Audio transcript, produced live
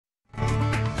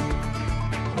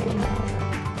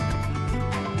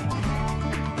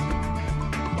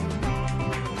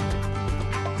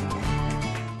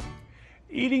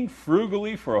Eating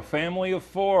frugally for a family of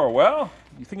 4. Well,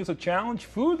 you think it's a challenge?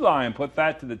 Food Lion put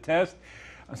that to the test.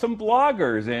 Some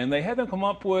bloggers, and they had them come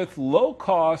up with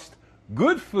low-cost,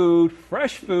 good food,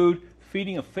 fresh food,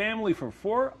 feeding a family for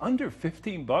 4 under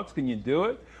 15 bucks. Can you do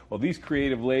it? Well, these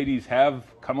creative ladies have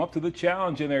come up to the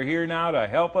challenge, and they're here now to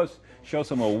help us show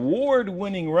some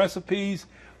award-winning recipes.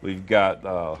 We've got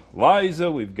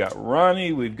Liza, we've got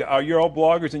Ronnie, we've got, you're all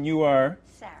bloggers, and you are?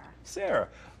 Sarah. Sarah.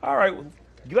 All right, well,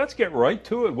 let's get right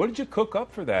to it. What did you cook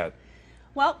up for that?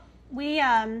 Well, we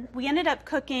ended up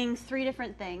cooking 3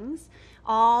 different things,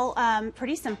 all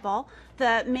pretty simple.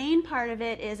 The main part of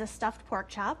it is a stuffed pork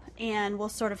chop, and we'll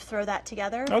sort of throw that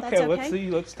together. Okay, that's okay. Let's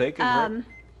see. Let's take it.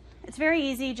 It's very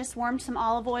easy. Just warmed some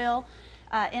olive oil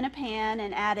in a pan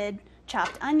and added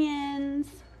chopped onions.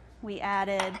 We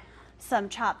added some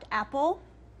chopped apple.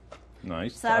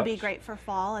 Nice. So that would be great for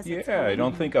fall. As it's I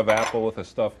don't think of apple with a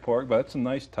stuffed pork, but that's a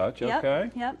nice touch. Yep,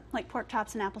 okay. Yep, like pork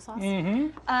chops and applesauce.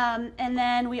 Mm-hmm. And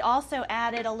then we also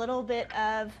added a little bit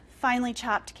of finely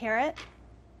chopped carrot.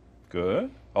 Good.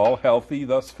 All healthy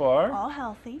thus far. All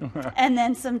healthy. And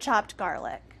then some chopped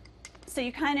garlic. So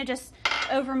you kind of just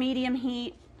over medium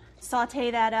heat saute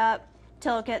that up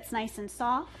till it gets nice and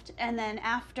soft. And then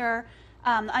after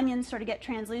the onions sort of get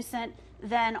translucent,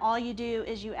 then all you do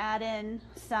is you add in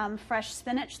some fresh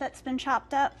spinach that's been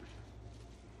chopped up.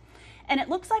 And it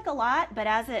looks like a lot, but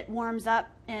as it warms up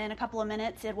in a couple of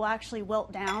minutes, it will actually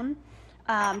wilt down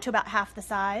to about half the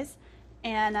size.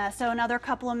 And so another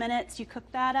couple of minutes, you cook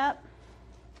that up,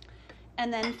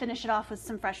 and then finish it off with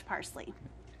some fresh parsley.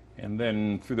 And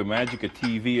then through the magic of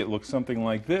TV, it looks something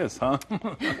like this, huh?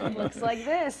 It looks like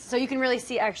this. So you can really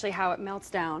see actually how it melts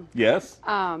down. Yes.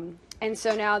 And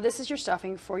so now this is your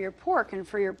stuffing for your pork. And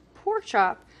for your pork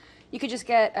chop, you could just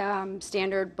get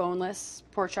standard boneless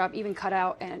pork chop, even cut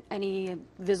out any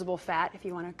visible fat if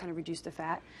you want to kind of reduce the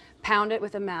fat. Pound it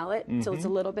with a mallet until it's a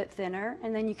little bit thinner.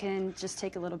 And then you can just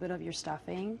take a little bit of your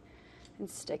stuffing and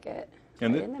stick it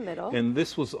right in the middle. And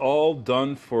this was all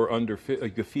done for under,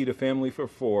 to feed a family for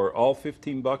 4, all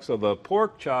 15 bucks. So the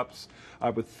pork chops,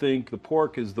 I would think the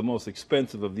pork is the most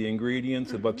expensive of the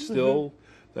ingredients, but still...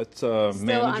 That's still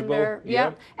manageable. Under,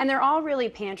 yeah, and they're all really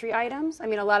pantry items. I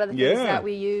mean, a lot of the things that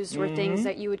we used were things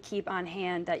that you would keep on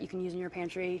hand that you can use in your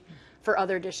pantry for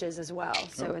other dishes as well.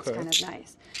 So it's kind of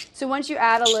nice. So once you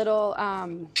add a little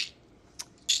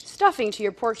stuffing to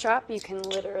your pork chop, you can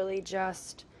literally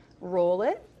just roll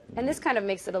it, and this kind of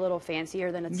makes it a little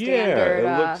fancier than a standard. Yeah,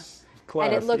 it looks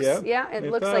classy. And it looks,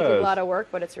 it looks like a lot of work,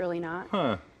 but it's really not.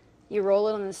 Huh. You roll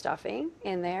it in the stuffing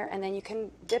in there, and then you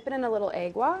can dip it in a little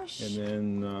egg wash.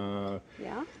 And then,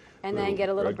 and then get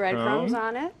a little breadcrumbs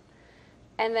on it.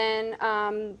 And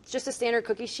then just a standard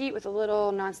cookie sheet with a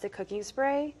little nonstick cooking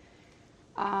spray.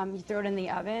 You throw it in the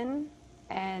oven,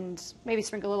 and maybe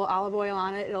sprinkle a little olive oil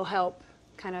on it. It'll help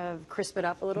kind of crisp it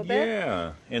up a little bit.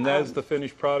 Yeah, and that's the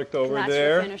finished product over that's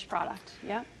there. That's your finished product,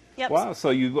 yep. Wow, so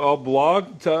you all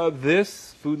blogged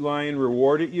this. Food Lion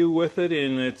rewarded you with it,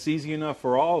 and it's easy enough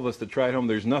for all of us to try at home.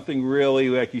 There's nothing really,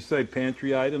 like you said,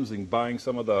 pantry items, and buying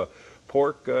some of the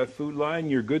pork Food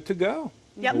Lion, you're good to go.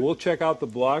 Yep. Well, we'll check out the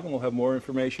blog, and we'll have more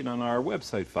information on our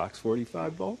website, Fox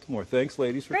 45 Baltimore. Thanks,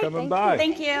 ladies, for coming by.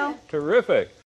 Thank you. Terrific.